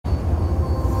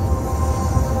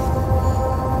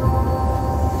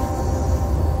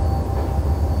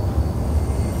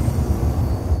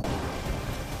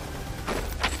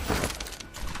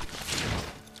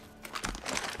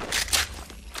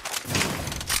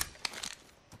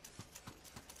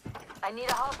I need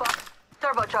a hotbox.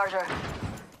 Turbocharger.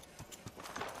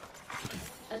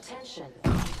 Attention.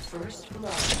 First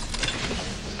blood.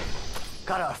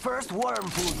 Got our first worm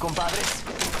food, compadres.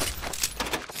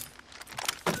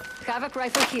 Havoc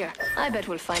rifle here. I bet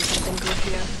we'll find something good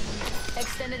here.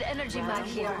 Extended energy mag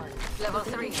here. Level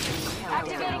 3.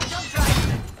 Activating jump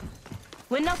drive.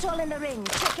 We're not all in the ring.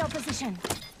 Check your position.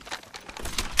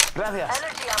 Gracias.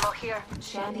 Energy ammo here.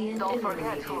 Champion Don't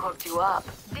forget who hooked you up.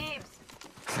 Thieves.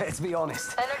 Let's be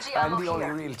honest. Energy I'm ammo the only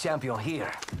here. real champion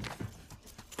here.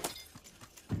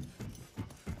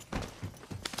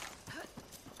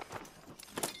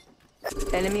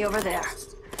 Enemy over there.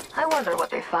 I wonder what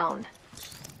they found.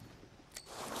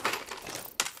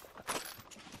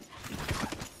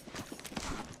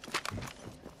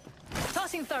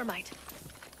 Tossing thermite.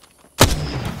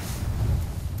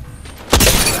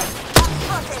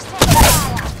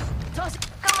 Toss.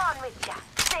 Come on, Richard.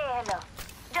 Say hello.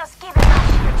 Just give it a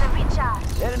shield to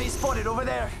recharge. Enemy spotted over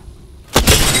there.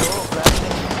 Oh,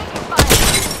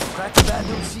 crack the bad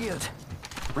dude's shield.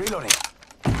 Reloading.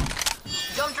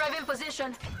 Jump drive in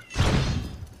position.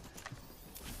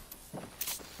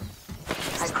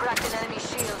 I cracked an enemy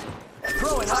shield.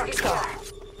 Throw an arc Target star. here.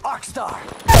 Arc star.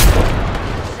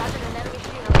 Shattered an enemy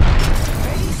shield.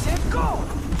 Ready, set, go.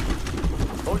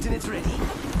 Alternates ready.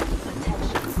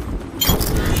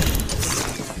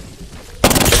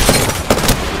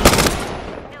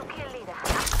 New kill leader.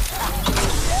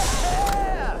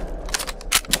 Yeah!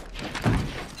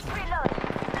 Reload.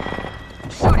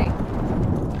 Shooting.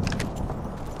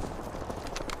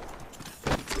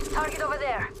 Target over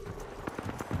there.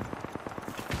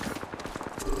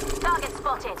 Target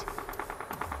spotted.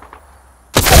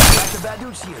 Crack the bad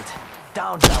dude's shield.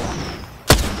 Down that one.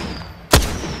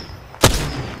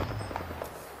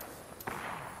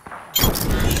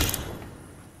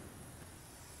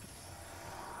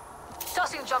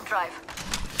 Tossing jump drive.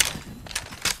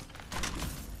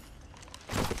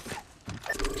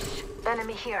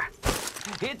 Enemy here.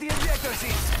 Hit the ejector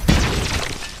seat.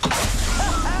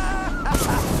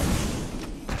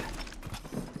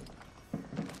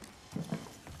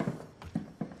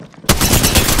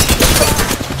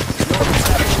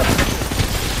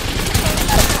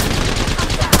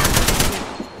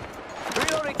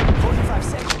 Reloading. 45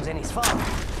 seconds and he's far.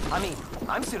 I mean,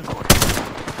 I'm still going.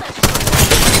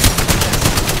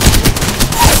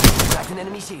 Cracked an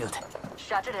enemy shield.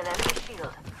 Shattered an enemy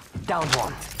shield. Down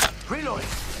one. Reloading.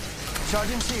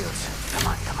 Charging shields. Come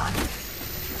on, come on.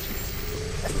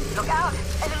 Look out!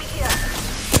 Enemy here.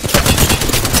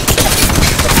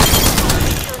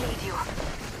 Still need you.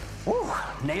 Woo!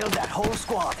 Nailed that whole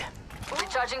squad.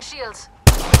 Recharging shields.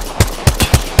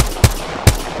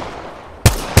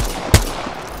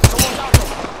 Someone's out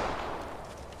there.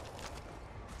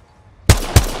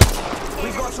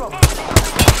 We've got trouble.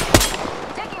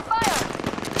 Taking fire!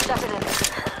 Shattered enemy.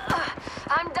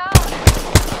 I'm down!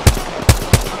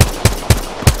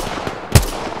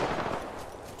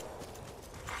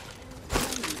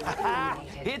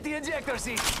 Hit the ejector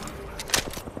seat.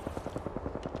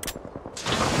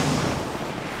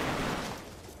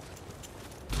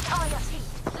 On your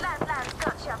feet. Land,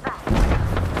 got your back.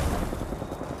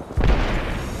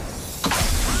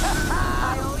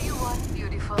 I owe you one.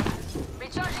 Beautiful.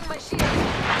 Recharging my shield.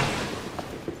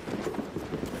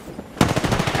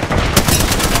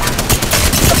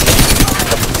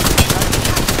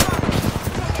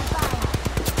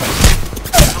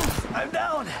 I'm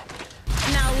down.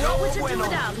 Now what would you do bueno.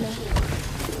 without me?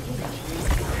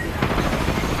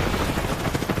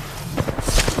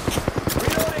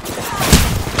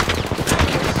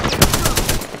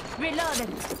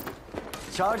 Reloading.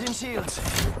 Charging shields.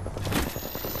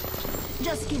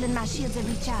 Just giving my shields a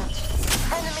recharge.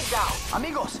 Enemy down.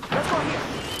 Amigos, let's go here.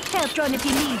 Help run if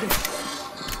you need it.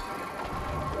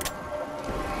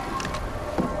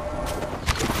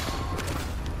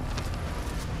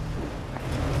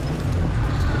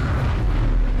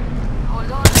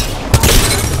 Hold on.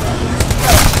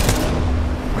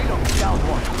 Reload. Down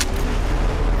one.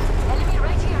 Enemy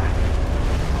right here.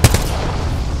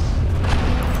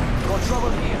 Got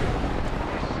trouble here.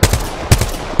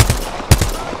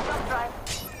 Jump drive.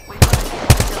 We've got to get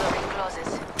until the ring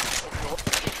closes.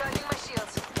 Recharging my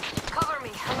shields. Cover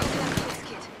me. I need an Achilles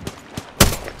kit.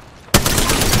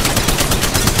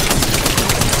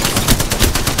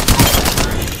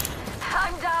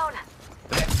 I'm down.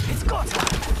 It's go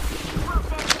time. Move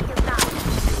their shields now.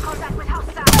 Contact with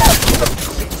hostile.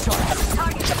 Get shot.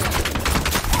 Target.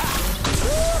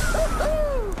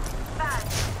 Bad.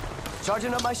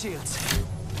 Charging up my shields.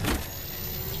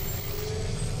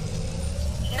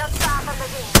 Not far from the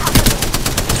ring.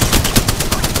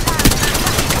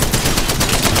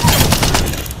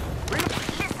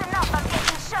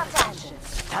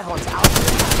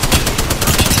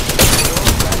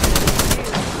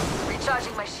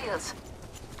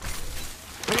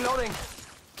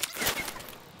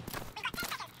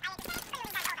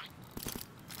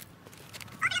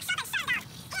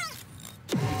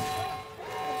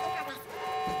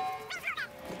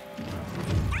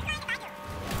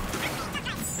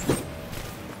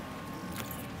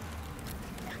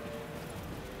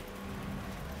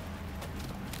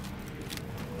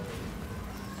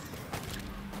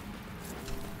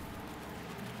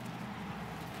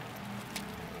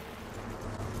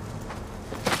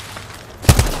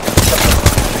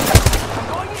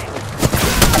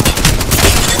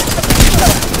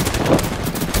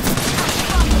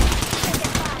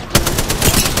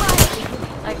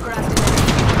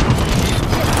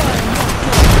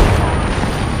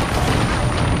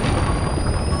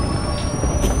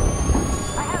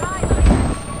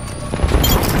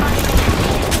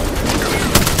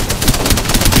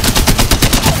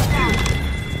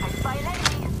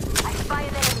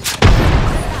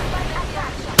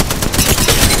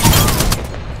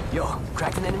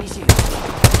 Cracked an enemy shield.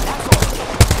 That's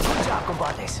all. Good job,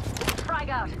 compadres. Frag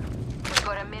out. We've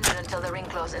got a minute until the ring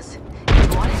closes.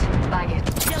 If you want it, bag it.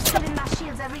 Just giving my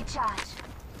shields a recharge.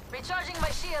 Recharging my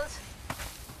shields.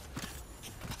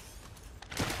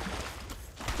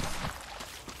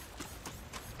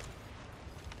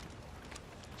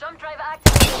 Jump drive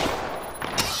activated.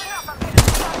 Listen up, I'm getting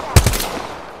contact.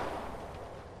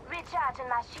 Recharging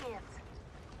my shields.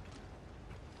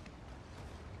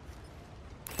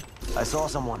 I saw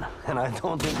someone, and I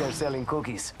don't think they're selling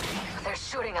cookies. They're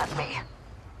shooting at me.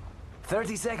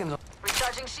 30 seconds.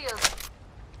 Recharging shields.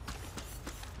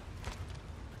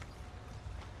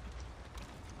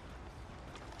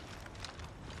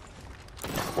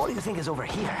 What do you think is over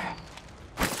here?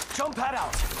 Jump pad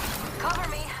out. Cover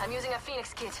me. I'm using a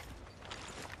Phoenix kit.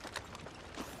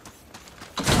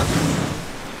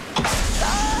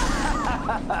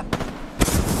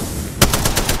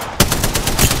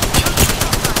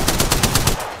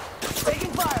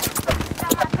 Taking fire.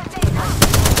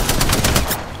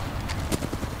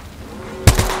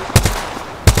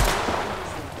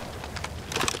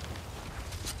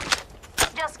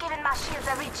 Just giving my shields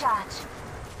a recharge.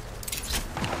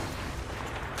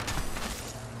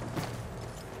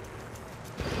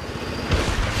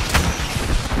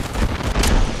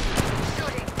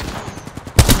 Shooting.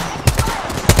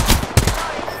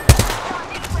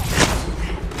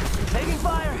 Taking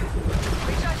fire.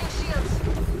 Recharging shields.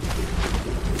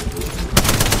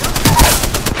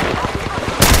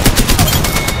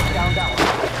 Down, down.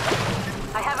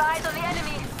 I have eyes on the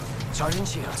enemy. Charging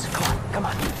shields. Come on, come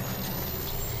on.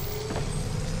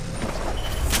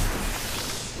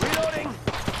 Reloading.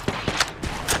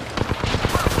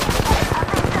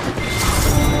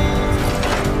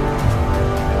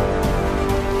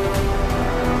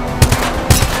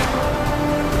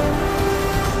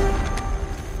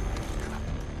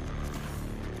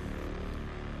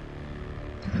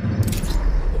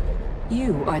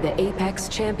 You are the Apex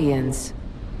Champions.